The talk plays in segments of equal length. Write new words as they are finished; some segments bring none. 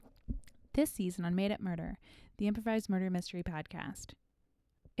this season on Made Up Murder, the improvised murder mystery podcast.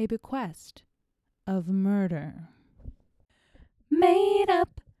 A bequest of murder. Made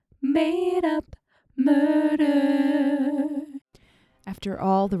up murder. After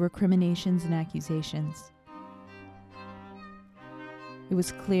all the recriminations and accusations, it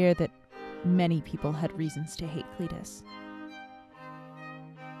was clear that many people had reasons to hate Cletus.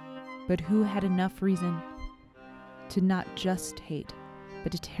 But who had enough reason to not just hate,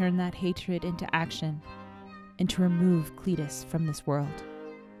 but to turn that hatred into action and to remove Cletus from this world?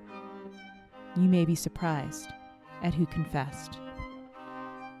 You may be surprised at who confessed.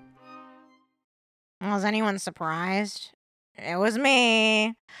 Was anyone surprised? It was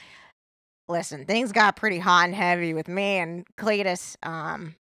me. Listen, things got pretty hot and heavy with me and Cletus.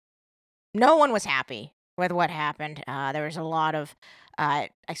 No one was happy with what happened. There was a lot of, I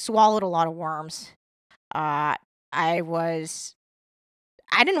swallowed a lot of worms. I didn't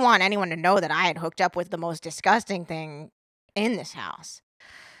want anyone to know that I had hooked up with the most disgusting thing in this house.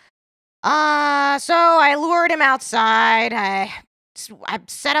 So I lured him outside. I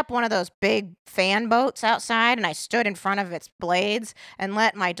set up one of those big fan boats outside, and I stood in front of its blades and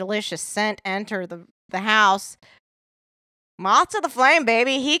let my delicious scent enter the house. Moth to the flame,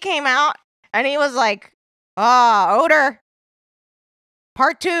 baby. He came out, and he was like, Odor.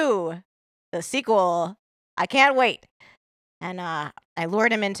 Part 2. The sequel. I can't wait. And I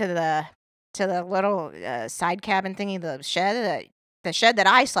lured him into the little side cabin thingy, the shed that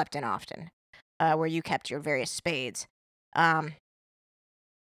I slept in often, where you kept your various spades.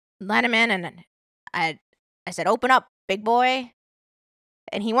 Let him in, and I said, "Open up, big boy."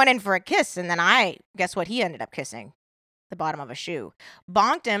 And he went in for a kiss, and then guess what he ended up kissing? The bottom of a shoe.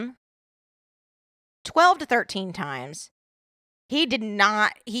 Bonked him 12 to 13 times. He did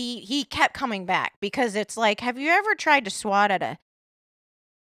not, he kept coming back, because it's like, have you ever tried to swat at a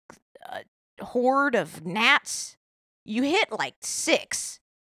horde of gnats? You hit like 6,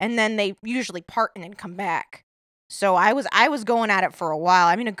 and then they usually part and then come back. So I was going at it for a while.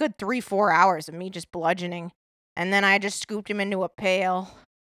 I mean, a good 3-4 hours of me just bludgeoning. And then I just scooped him into a pail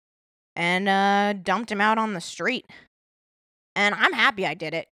and dumped him out on the street. And I'm happy I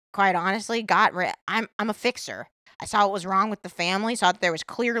did it, quite honestly. I'm a fixer. I saw what was wrong with the family, saw that there was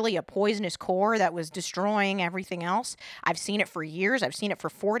clearly a poisonous core that was destroying everything else. I've seen it for years. I've seen it for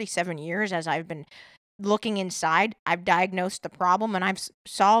 47 years as I've been looking inside. I've diagnosed the problem, and I've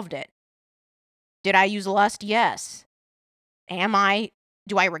solved it. Did I use lust? Yes.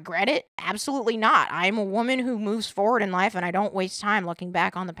 Do I regret it? Absolutely not. I'm a woman who moves forward in life, and I don't waste time looking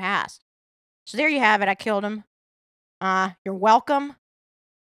back on the past. So there you have it. I killed him. You're welcome.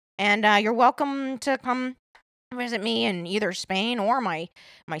 And you're welcome to come visit me in either Spain or my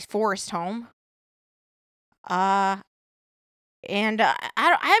forest home. And I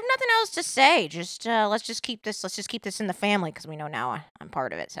have nothing else to say. Just let's just keep this in the family, because we know now I'm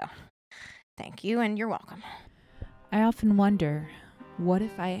part of it. So thank you, and you're welcome. I often wonder, what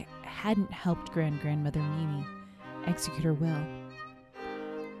if I hadn't helped grandmother Mimi execute her will?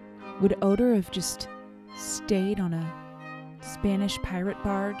 Would Odor have just stayed on a Spanish pirate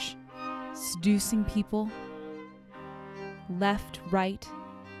barge, seducing people, left, right,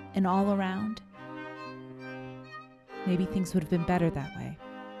 and all around? Maybe things would have been better that way.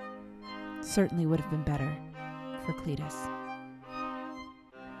 Certainly would have been better for Cletus.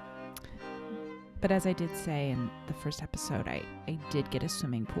 But as I did say in the first episode, I did get a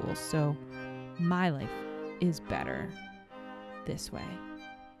swimming pool, so my life is better this way.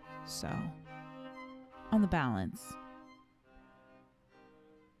 So, on the balance.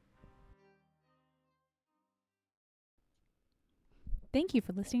 Thank you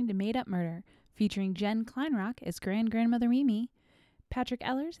for listening to Made Up Murder, featuring Jen Kleinrock as grandmother Mimi, Patrick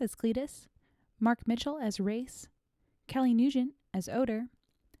Ellers as Cletus, Mark Mitchell as Race, Kelly Nugent as Odor,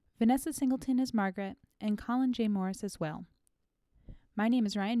 Vanessa Singleton as Margaret, and Colin J. Morris as Will. My name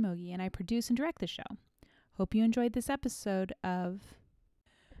is Ryan Mogi, and I produce and direct the show. Hope you enjoyed this episode of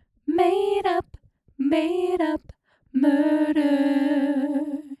Made Up Murder.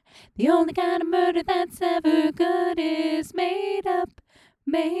 The only kind of murder that's ever good is made up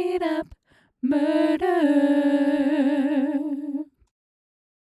murder.